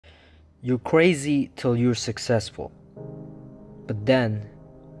You're crazy till you're successful, but then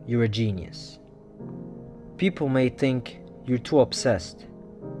you're a genius. People may think you're too obsessed.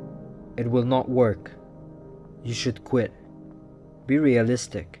 It will not work. You should quit. Be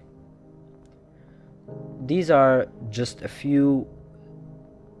realistic. These are just a few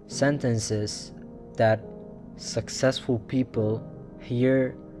sentences that successful people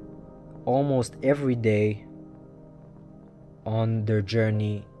hear almost every day on their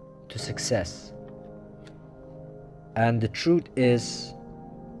journey to success. And the truth is,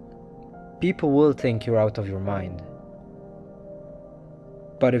 people will think you're out of your mind.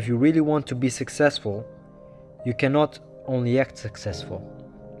 But if you really want to be successful, you cannot only act successful.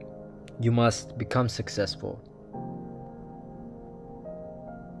 You must become successful.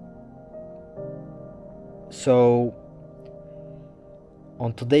 So,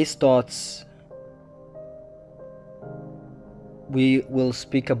 on today's thoughts, we will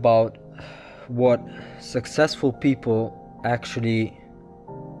speak about what successful people actually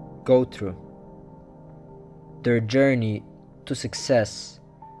go through. Their journey to success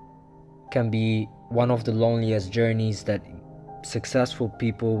can be one of the loneliest journeys that successful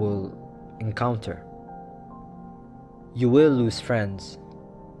people will encounter. You will lose friends,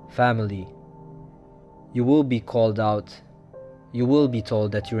 family. You will be called out. You will be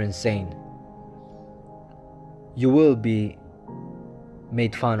told that you're insane. You will be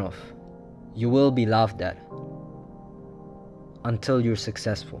made fun of. You will be laughed at until you're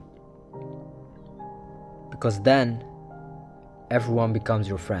successful. Because then everyone becomes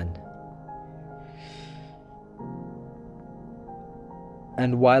your friend.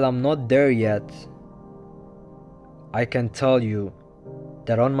 And while I'm not there yet, I can tell you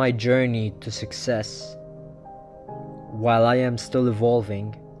that on my journey to success, while I am still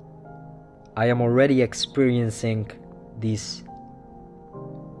evolving, I am already experiencing these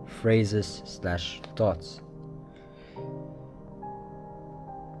phrases/thoughts.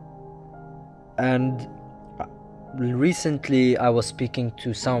 And recently I was speaking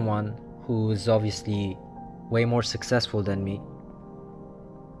to someone who is obviously way more successful than me,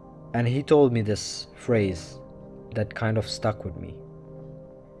 and he told me this phrase that kind of stuck with me.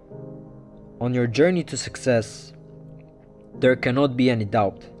 On your journey to success, there cannot be any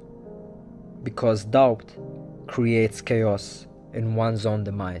doubt, because doubt creates chaos in one's own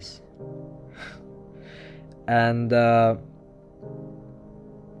demise. And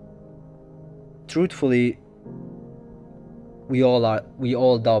truthfully, we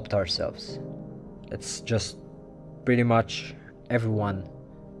all doubt ourselves. It's just pretty much everyone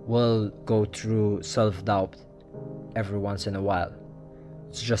will go through self-doubt every once in a while.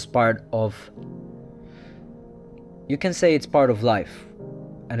 It's just part of, you can say it's part of life,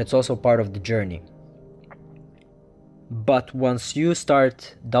 and it's also part of the journey. But once you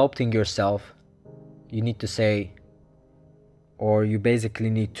start doubting yourself, you need to say, or you basically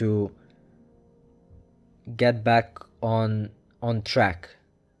need to get back on track.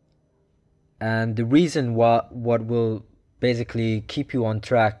 And the reason what will basically keep you on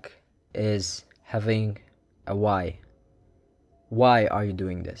track is having a why. Why are you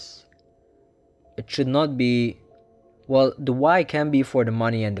doing this? It should not be, well, the why can be for the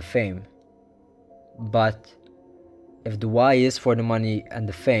money and the fame, but if the why is for the money and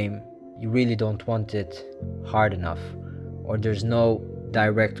the fame, you really don't want it hard enough, or there's no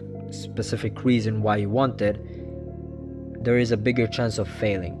direct specific reason why you want it, there is a bigger chance of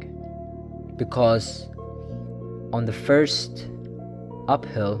failing. Because on the first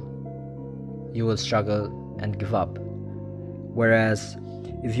uphill, you will struggle and give up. Whereas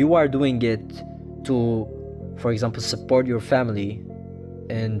if you are doing it to, for example, support your family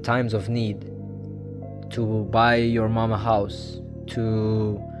in times of need, to buy your mom a house,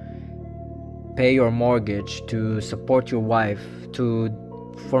 to pay your mortgage, to support your wife,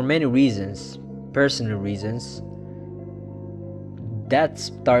 for many reasons, personal reasons, that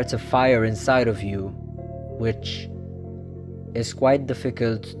starts a fire inside of you, which is quite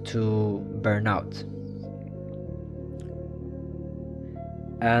difficult to burn out.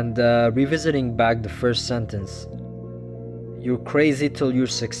 And revisiting back the first sentence, you're crazy till you're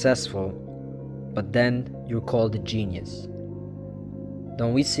successful, but then you're called a genius.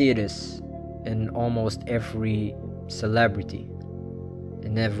 Don't we see this in almost every celebrity,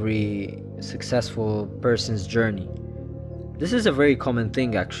 in every successful person's journey? This is a very common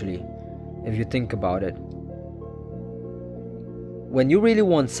thing, actually, if you think about it. When you really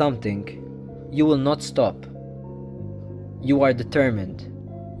want something, you will not stop. You are determined.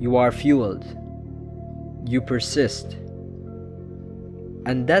 You are fueled. You persist.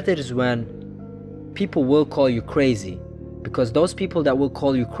 And that is when people will call you crazy, Because those people that will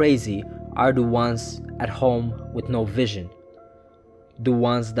call you crazy are the ones at home with no vision, the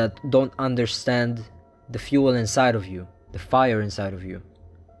ones that don't understand the fuel inside of you, the fire inside of you.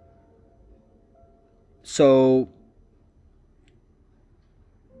 So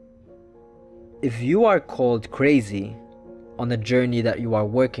if you are called crazy on a journey that you are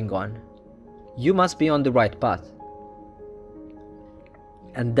working on, you must be on the right path.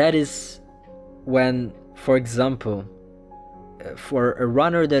 And that is when, for example, for a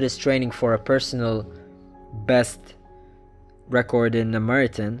runner that is training for a personal best record in a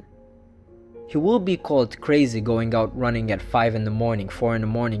marathon, he will be called crazy going out running at 5 in the morning, 4 in the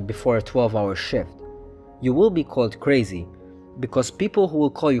morning before a 12-hour shift. You will be called crazy because people who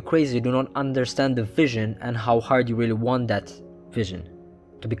will call you crazy do not understand the vision and how hard you really want that vision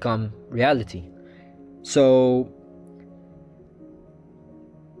to become reality. So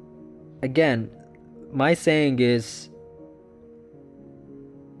again, my saying is,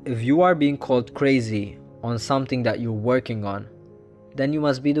 if you are being called crazy on something that you're working on, then you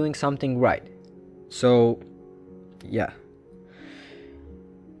must be doing something right. So yeah.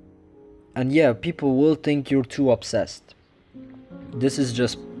 And yeah, people will think you're too obsessed. This is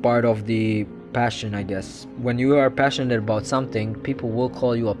just part of the passion, I guess. When you are passionate about something, people will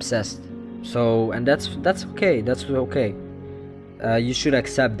call you obsessed. So, and that's okay. That's okay. You should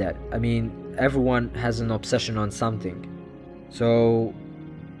accept that. I mean, everyone has an obsession on something. So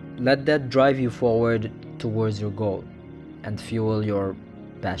let that drive you forward towards your goal and fuel your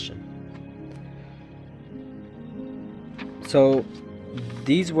passion. So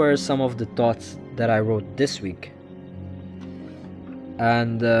these were some of the thoughts that I wrote this week.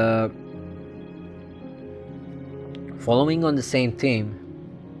 And following on the same theme,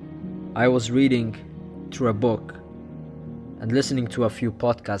 I was reading through a book and listening to a few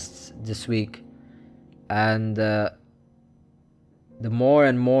podcasts this week, and the more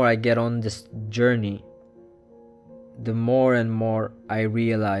and more I get on this journey, the more and more I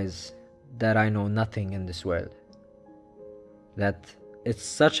realize that I know nothing in this world, that it's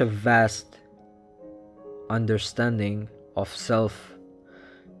such a vast understanding of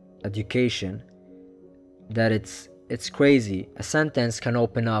self-education that it's crazy. A sentence can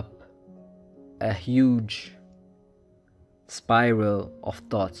open up a huge spiral of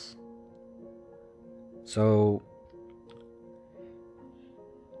thoughts. So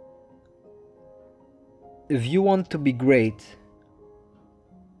if you want to be great,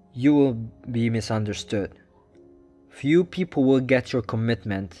 you will be misunderstood. Few people will get your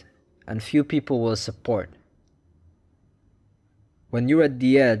commitment, and few people will support. When you're at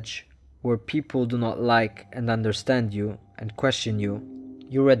the edge, where people do not like and understand you and question you,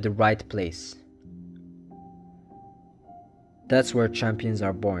 you're at the right place. That's where champions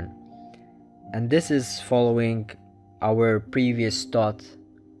are born. And this is following our previous thought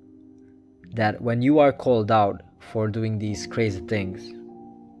that when you are called out for doing these crazy things,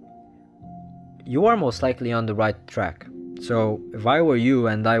 you are most likely on the right track. So if I were you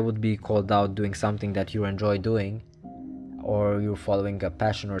and I would be called out doing something that you enjoy doing, or you're following a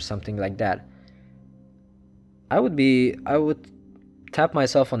passion or something like that, I would tap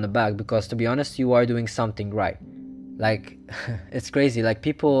myself on the back, because to be honest, you are doing something right. Like it's crazy. Like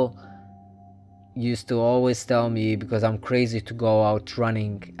people used to always tell me, because I'm crazy to go out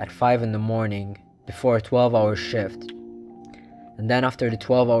running at 5 in the morning before a 12-hour shift, and then after the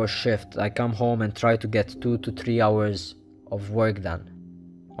 12-hour shift I come home and try to get 2 to 3 hours of work done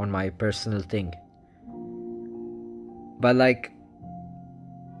on my personal thing. But like,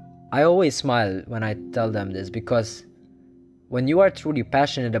 I always smile when I tell them this, because when you are truly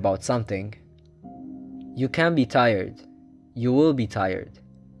passionate about something, you can be tired. You will be tired.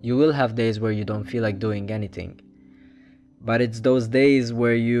 You will have days where you don't feel like doing anything. But it's those days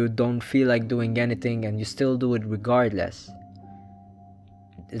where you don't feel like doing anything and you still do it regardless.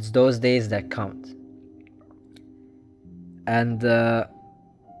 It's those days that count. And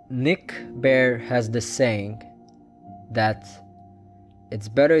Nick Bare has this saying that it's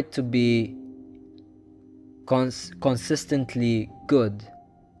better to be consistently good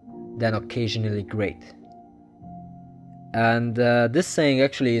than occasionally great. And this saying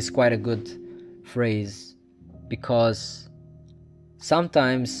actually is quite a good phrase, because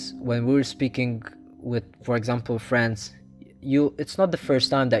sometimes when we're speaking with, for example, friends, it's not the first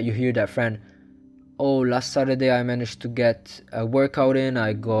time that you hear that friend, oh, last Saturday I managed to get a workout in,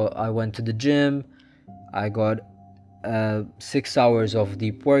 I went to the gym, I got 6 hours of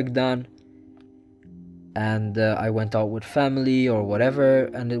deep work done, and I went out with family or whatever,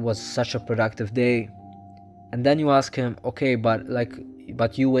 and it was such a productive day. And then you ask him, okay,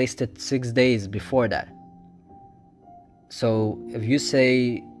 but you wasted 6 days before that. So if you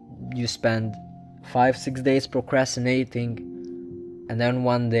say you spend 5-6 days procrastinating and then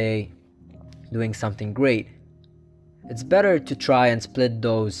one day doing something great, it's better to try and split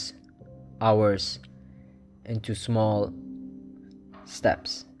those hours into small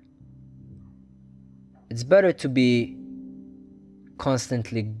steps. It's better to be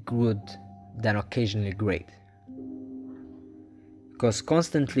constantly good than occasionally great, because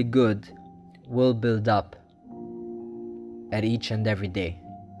constantly good will build up at each and every day.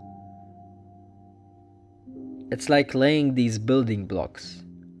 It's like laying these building blocks.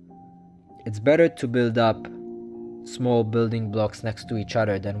 It's better to build up small building blocks next to each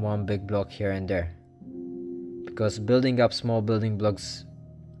other than one big block here and there, because building up small building blocks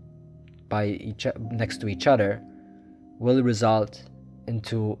next to each other will result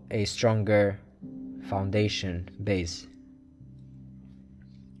into a stronger foundation base.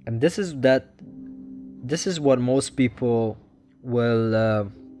 And this is what most people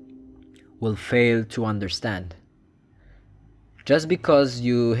will fail to understand. Just because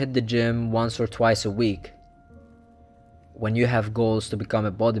you hit the gym once or twice a week, when you have goals to become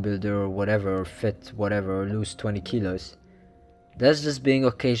a bodybuilder or whatever, or fit whatever, or lose 20 kilos, that's just being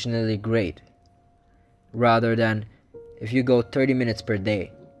occasionally great. Rather than if you go 30 minutes per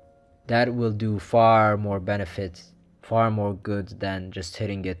day, that will do far more benefits, far more good than just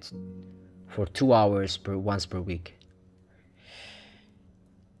hitting it for 2 hours once per week.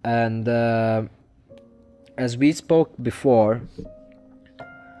 And as we spoke before,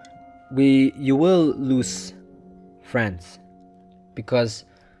 you will lose friends, because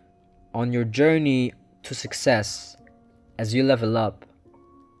on your journey to success, as you level up,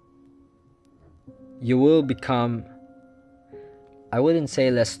 you will become, I wouldn't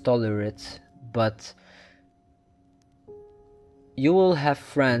say less tolerant, but you will have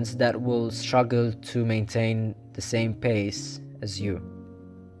friends that will struggle to maintain the same pace as you.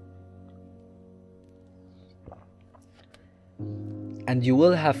 And you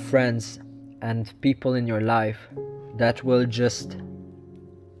will have friends and people in your life that will just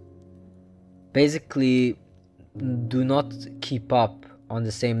basically do not keep up on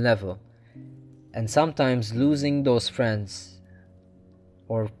the same level. And sometimes losing those friends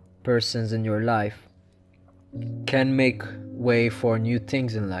or persons in your life can make way for new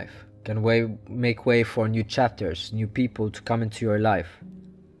things in life, can make way for new chapters, new people to come into your life.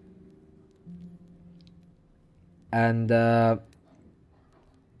 And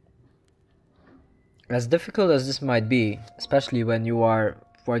as difficult as this might be, especially when you are,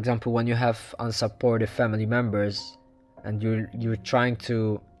 for example, when you have unsupportive family members and you're trying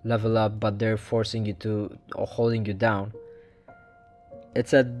to level up but they're forcing you to, or holding you down,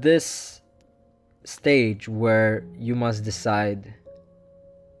 it's at this stage where you must decide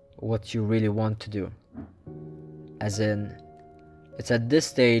what you really want to do. As in, it's at this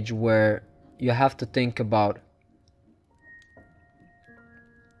stage where you have to think about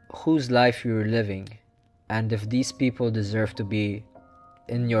whose life you're living and if these people deserve to be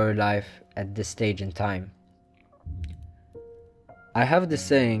in your life at this stage in time. I have this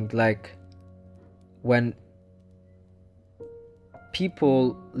saying, like, when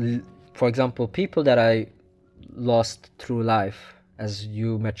people, for example, people that I lost through life, as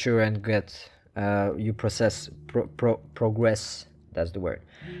you mature and get, you progress, that's the word,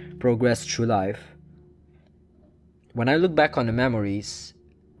 progress through life. When I look back on the memories,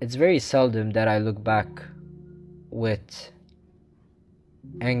 it's very seldom that I look back with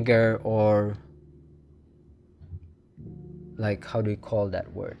anger or, like, how do you call that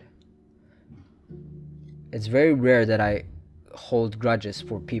word? It's very rare that I hold grudges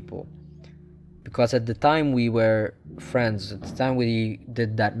for people, because at the time we were friends, at the time we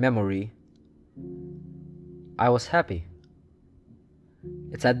did that memory, I was happy.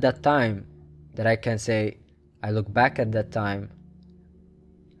 It's at that time that I can say I look back at that time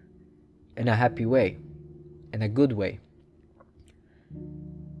in a happy way, in a good way.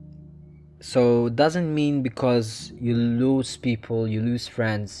 So it doesn't mean because you lose people, you lose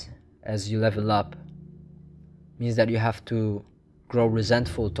friends as you level up, means that you have to grow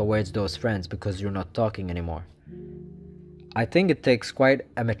resentful towards those friends because you're not talking anymore. I think it takes quite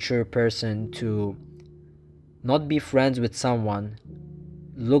a mature person to not be friends with someone,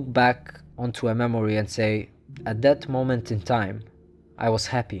 look back onto a memory and say, at that moment in time, I was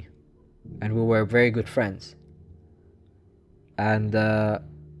happy and we were very good friends. And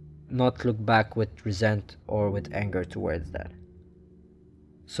not look back with resent or with anger towards that.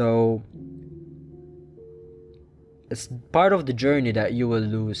 So it's part of the journey that you will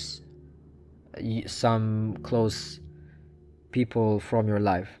lose some close people from your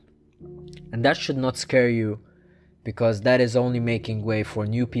life, and that should not scare you because that is only making way for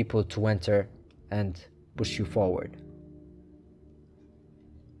new people to enter and push you forward.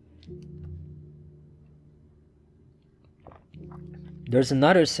 There's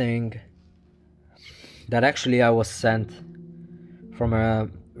another saying that actually I was sent from a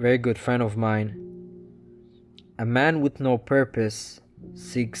very good friend of mine. A man with no purpose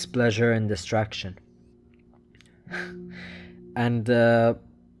seeks pleasure and distraction. And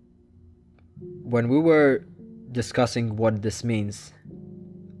when we were discussing what this means,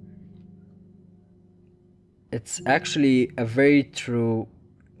 it's actually a very true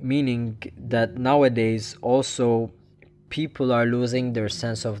meaning that nowadays also people are losing their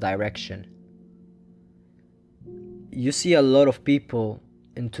sense of direction. You see a lot of people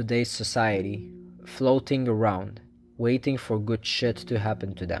in today's society floating around, waiting for good shit to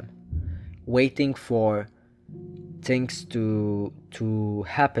happen to them, waiting for things to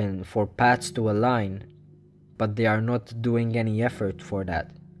happen, for paths to align, but they are not doing any effort for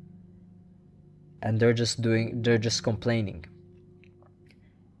that. And they're just complaining.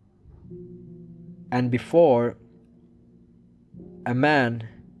 And before, a man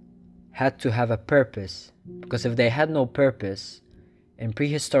had to have a purpose, because if they had no purpose in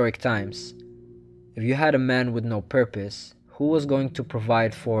prehistoric times, if you had a man with no purpose, who was going to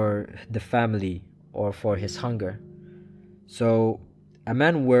provide for the family or for his hunger? So a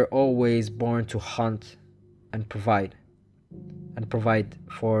man were always born to hunt and provide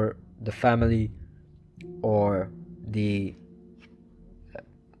for the family or the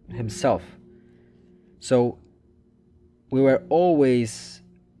himself. So we were always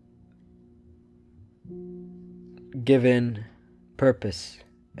given purpose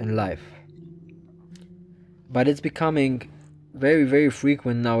in life. But it's becoming very, very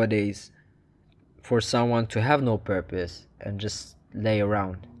frequent nowadays for someone to have no purpose and just lay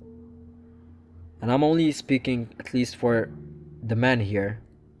around. And I'm only speaking, at least for the man here,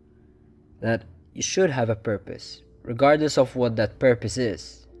 that you should have a purpose, regardless of what that purpose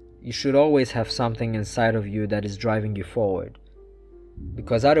is. You should always have something inside of you that is driving you forward.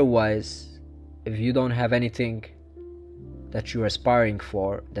 Because otherwise, if you don't have anything that you're aspiring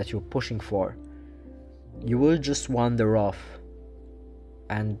for, that you're pushing for, you will just wander off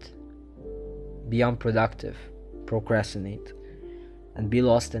and be unproductive, procrastinate, and be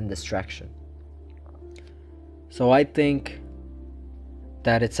lost in distraction. So I think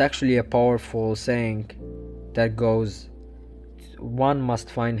that it's actually a powerful saying that goes, one must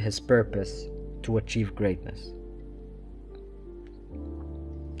find his purpose to achieve greatness.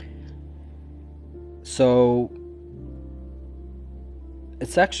 So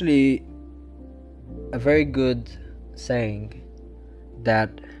it's actually a very good saying that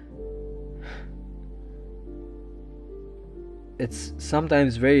it's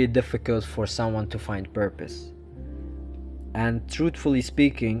sometimes very difficult for someone to find purpose. And truthfully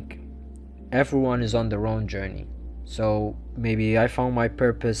speaking, everyone is on their own journey. So maybe I found my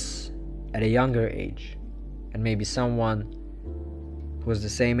purpose at a younger age, and maybe someone who's the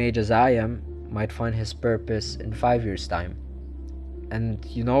same age as I am might find his purpose in 5 years' time. And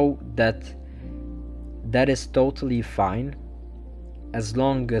you know that is totally fine, as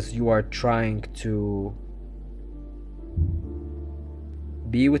long as you are trying to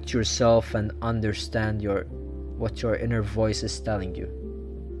be with yourself and understand what your inner voice is telling you.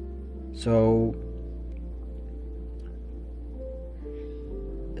 So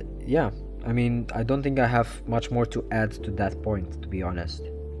yeah, I mean, I don't think I have much more to add to that point, to be honest.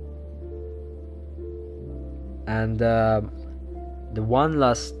 And the one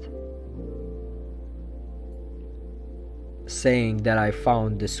last saying that I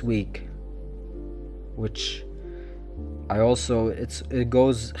found this week, which I also, it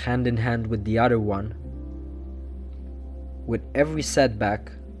goes hand in hand with the other one. With every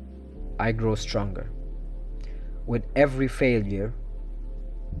setback, I grow stronger. With every failure,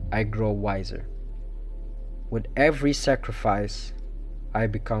 I grow wiser. With every sacrifice, I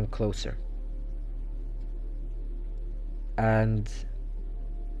become closer. And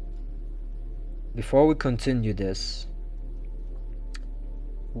before we continue this,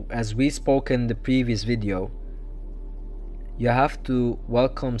 as we spoke in the previous video, you have to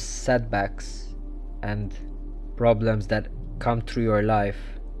welcome setbacks and problems that come through your life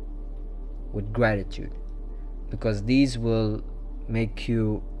with gratitude, because these will make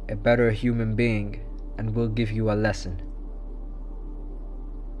you a better human being and will give you a lesson.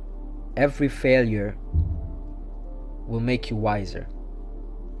 Every failure will make you wiser.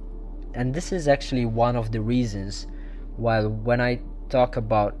 And this is actually one of the reasons why when I talk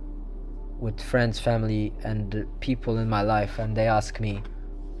about with friends, family, and people in my life, and they ask me,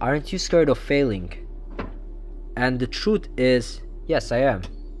 aren't you scared of failing? And the truth is, yes, I am.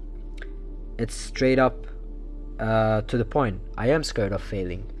 It's straight up to the point. I am scared of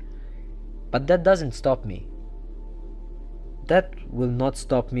failing. But that doesn't stop me. That will not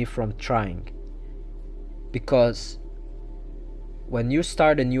stop me from trying. Because when you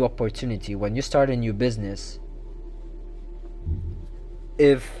start a new opportunity, when you start a new business,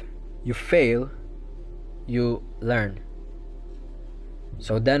 if you fail, you learn.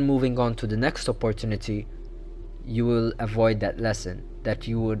 So then moving on to the next opportunity, you will avoid that lesson that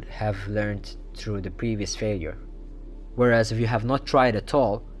you would have learned through the previous failure. Whereas if you have not tried at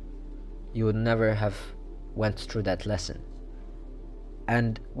all, you would never have went through that lesson.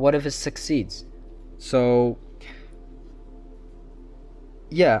 And what if it succeeds? So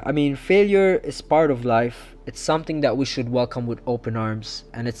yeah, I mean, failure is part of life. It's something that we should welcome with open arms,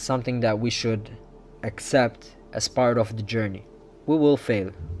 and it's something that we should accept as part of the journey. We will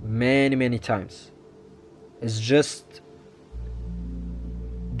fail many times. It's just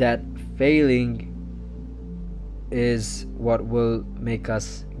that failing is what will make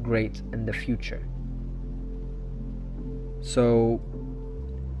us great in the future. So,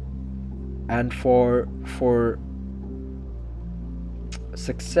 and for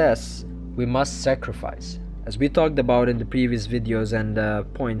success, we must sacrifice. As we talked about in the previous videos and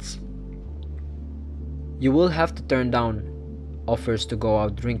points, you will have to turn down offers to go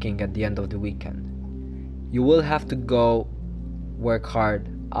out drinking at the end of the weekend. You will have to go work hard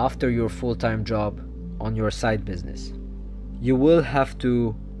after your full-time job on your side business. You will have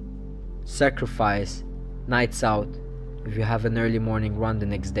to sacrifice nights out if you have an early morning run the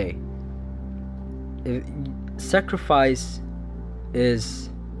next day. Sacrifice is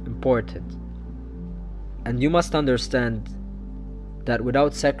important, and you must understand that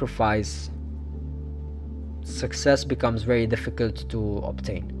without sacrifice, success becomes very difficult to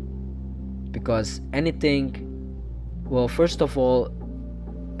obtain. Because anything, well, first of all,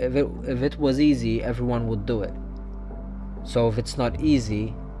 if it was easy, everyone would do it. So if it's not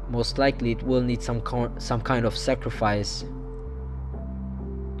easy, most likely it will need some kind of sacrifice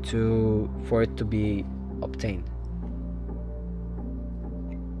for it to be obtained.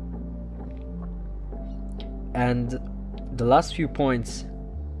 And the last few points: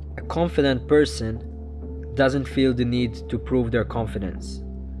 a confident person doesn't feel the need to prove their confidence.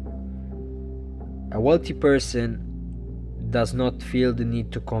 A wealthy person does not feel the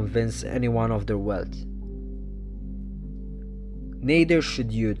need to convince anyone of their wealth. Neither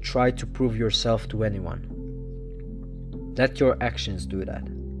should you try to prove yourself to anyone. Let your actions do that.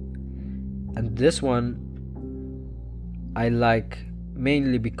 And this one I like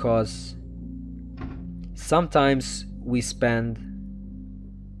mainly because sometimes we spend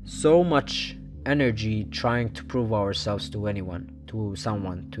so much energy trying to prove ourselves to anyone, to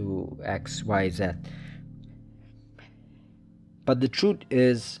someone, to X, Y, Z. But the truth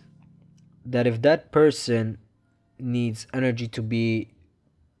is that if that person needs energy to be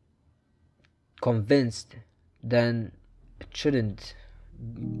convinced, then it shouldn't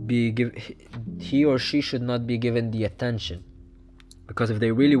be he or she should not be given the attention. Because if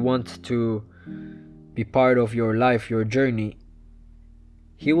they really want to be part of your life, your journey,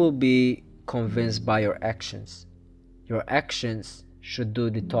 he will be convinced by your actions. Your actions should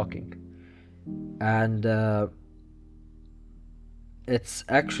do the talking. And it's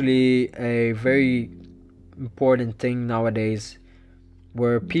actually a very important thing nowadays,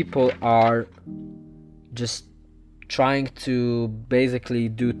 where people are just trying to basically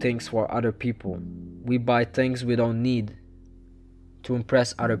do things for other people. We buy things we don't need to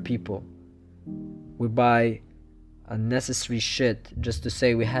impress other people. We buy unnecessary shit just to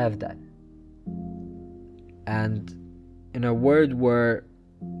say we have that. And in a world where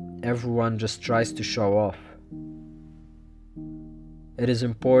everyone just tries to show off, it is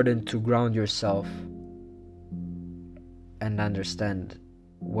important to ground yourself and understand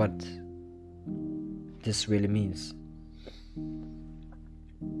what this really means.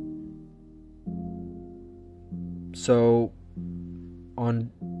 So,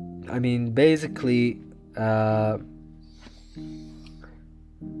 basically, to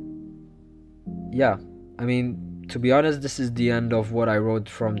be honest, this is the end of what I wrote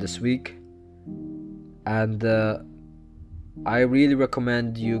from this week, and I really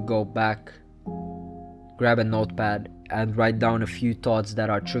recommend you go back, grab a notepad, and write down a few thoughts that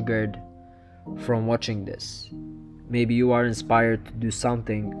are triggered from watching this. Maybe you are inspired to do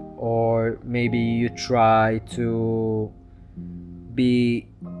something, or maybe you try to be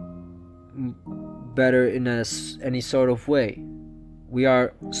better in any sort of way. We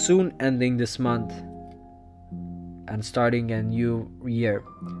are soon ending this month and starting a new year,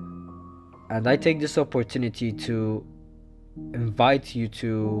 And I take this opportunity to invite you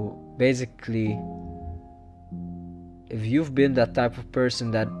to basically, if you've been that type of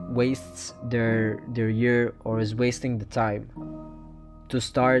person that wastes their year or is wasting the time, to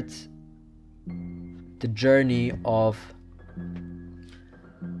start the journey of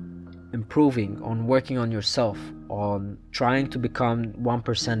improving, on working on yourself, on trying to become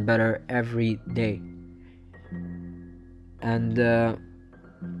 1% better every day. And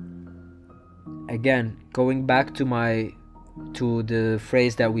again, going back to the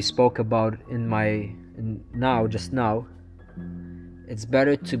phrase that we spoke about just now, it's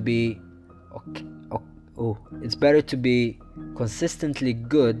better to be it's better to be consistently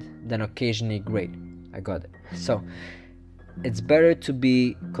good than occasionally great. I got it. So it's better to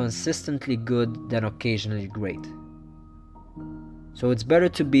be consistently good than occasionally great. So it's better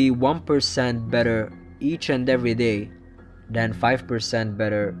to be 1% better each and every day than 5%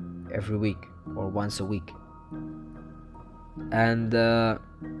 better every week or once a week. And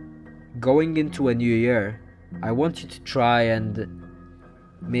going into a new year, I want you to try and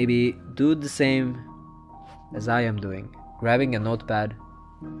maybe do the same as I am doing, grabbing a notepad,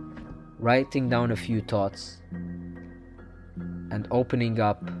 writing down a few thoughts, and opening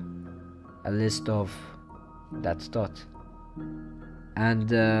up a list of that thought.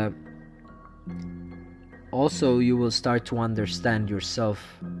 And also you will start to understand yourself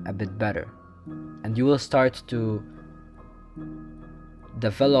a bit better, and you will start to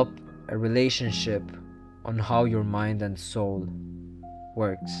develop a relationship on how your mind and soul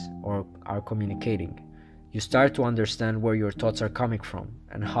works or are communicating. You start to understand where your thoughts are coming from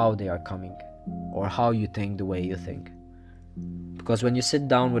and how they are coming, or how you think the way you think. Because when you sit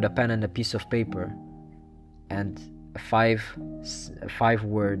down with a pen and a piece of paper and a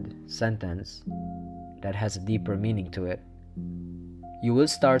five-word sentence that has a deeper meaning to it, you will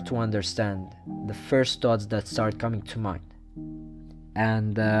start to understand the first thoughts that start coming to mind.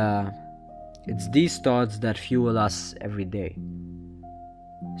 And it's these thoughts that fuel us every day.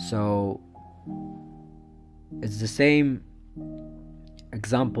 So it's the same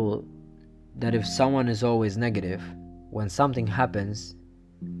example that if someone is always negative, when something happens,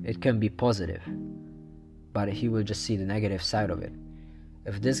 it can be positive, but he will just see the negative side of it.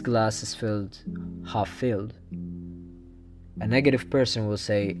 If this glass is half filled, a negative person will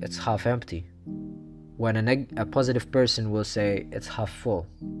say it's half empty, when a positive person will say it's half full.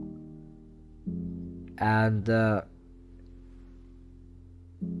 And that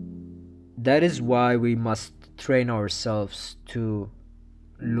is why we must train ourselves to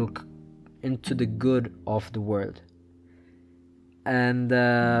look into the good of the world. And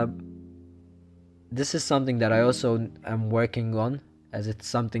this is something that I also am working on, as it's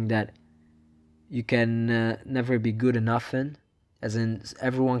something that you can never be good enough in. As in,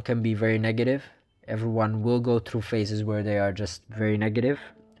 everyone can be very negative. Everyone will go through phases where they are just very negative,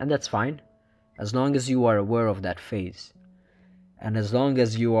 and that's fine, as long as you are aware of that phase. And as long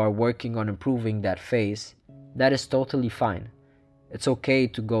as you are working on improving that phase, that is totally fine. It's okay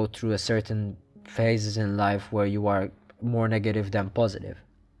to go through a certain phases in life where you are more negative than positive,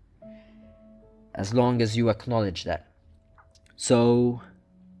 as long as you acknowledge that. So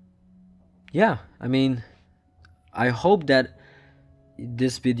yeah, I mean, I hope that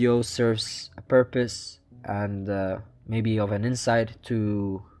this video serves a purpose and maybe of an insight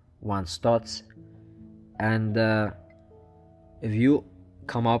to one's thoughts. And if you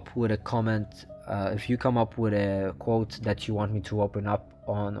come up with a comment, if you come up with a quote that you want me to open up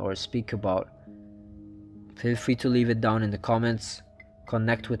on or speak about, feel free to leave it down in the comments,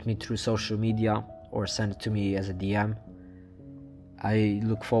 connect with me through social media, or send it to me as a DM. I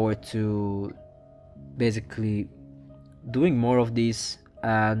look forward to basically doing more of these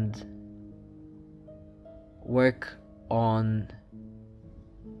and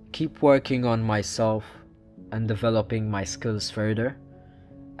keep working on myself and developing my skills further,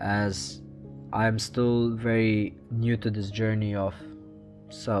 as I'm still very new to this journey of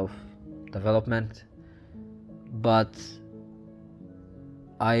self-development. But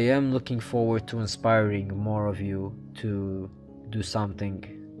I am looking forward to inspiring more of you to do something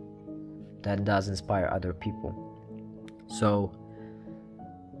that does inspire other people. So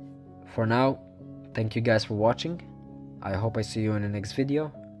for now, thank you guys for watching. I hope I see you in the next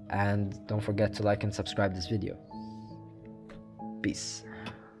video, and don't forget to like and subscribe this video. Peace.